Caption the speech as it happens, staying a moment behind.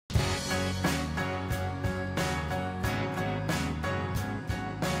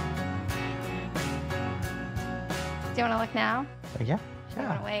Do you want to look now? Yeah. I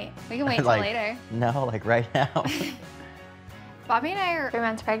want to wait. We can wait till like, later. No, like right now. Bobby and I are 3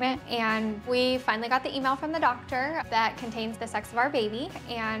 months pregnant, and we finally got the email from the doctor that contains the sex of our baby,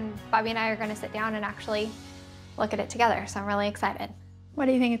 and Bobby and I are going to sit down and actually look at it together, so I'm really excited. What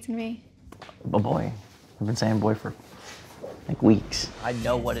do you think it's going to be? A boy. I've been saying boy for like weeks. I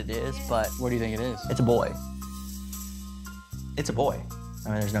know what it is, but... What do you think it is? It's a boy. It's a boy. I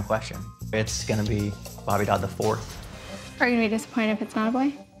mean, there's no question. It's gonna be Bobby Dodd the 4th. Are you going to be disappointed if it's not a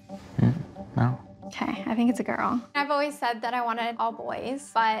boy? No. Okay, I think it's a girl. I've always said that I wanted all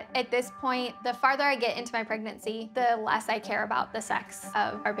boys, but at this point, the farther I get into my pregnancy, the less I care about the sex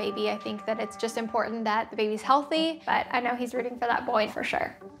of our baby. I think that it's just important that the baby's healthy, but I know he's rooting for that boy for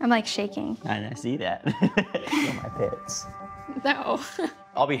sure. I'm like shaking. I see that. Feel my pits. No.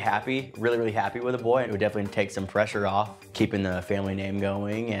 I'll be happy, really, really happy with a boy. It would definitely take some pressure off, keeping the family name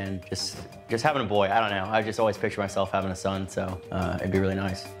going, and just having a boy. I don't know. I just always picture myself having a son, so it'd be really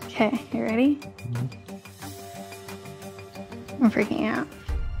nice. Okay, you ready? I'm freaking out.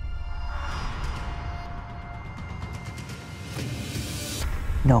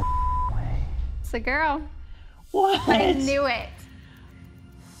 No way. It's a girl. What? I knew it.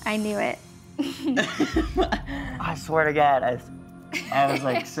 I knew it. I swear to God, I was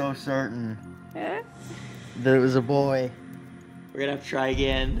like so certain that it was a boy. We're gonna have to try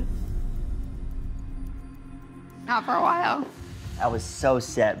again. Not for a while. I was so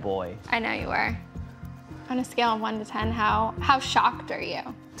set, boy. I know you were. On a scale of 1 to 10, how shocked are you?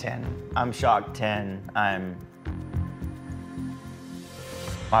 10. I'm shocked. 10.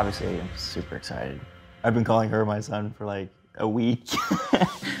 Obviously, I'm super excited. I've been calling her my son for like a week.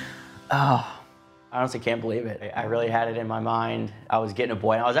 Oh, I honestly can't believe it. I really had it in my mind. I was getting a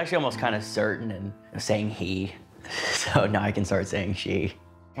boy, and I was actually almost kind of certain and saying he. So now I can start saying she.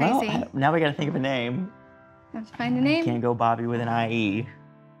 Crazy. Well, now we gotta think of a name. Have to find a name. Can't go Bobby with an IE.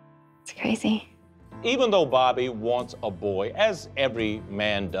 It's crazy. Even though Bobby wants a boy, as every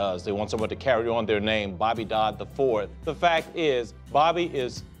man does, they want someone to carry on their name, Bobby Dodd the 4th. The fact is, Bobby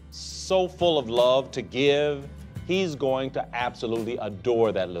is so full of love to give. He's going to absolutely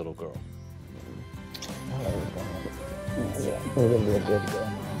adore that little girl.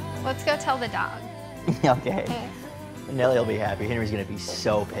 Let's go tell the dog. Okay. Nelly will be happy. Henry's gonna be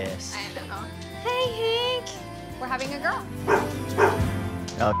so pissed. I know. Hey, Hank. We're having a girl.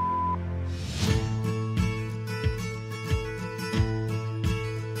 Oh.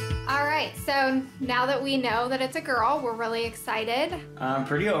 All right, so now that we know that it's a girl, we're really excited. I'm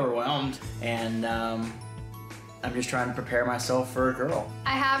pretty overwhelmed, and I'm just trying to prepare myself for a girl.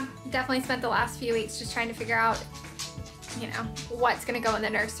 I have definitely spent the last few weeks just trying to figure out, you know, what's gonna go in the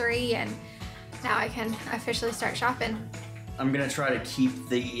nursery, and now I can officially start shopping. I'm gonna try to keep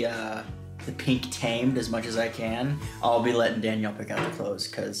the pink tamed as much as I can. I'll be letting Danielle pick out the clothes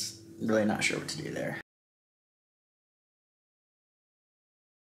because I'm really not sure what to do there.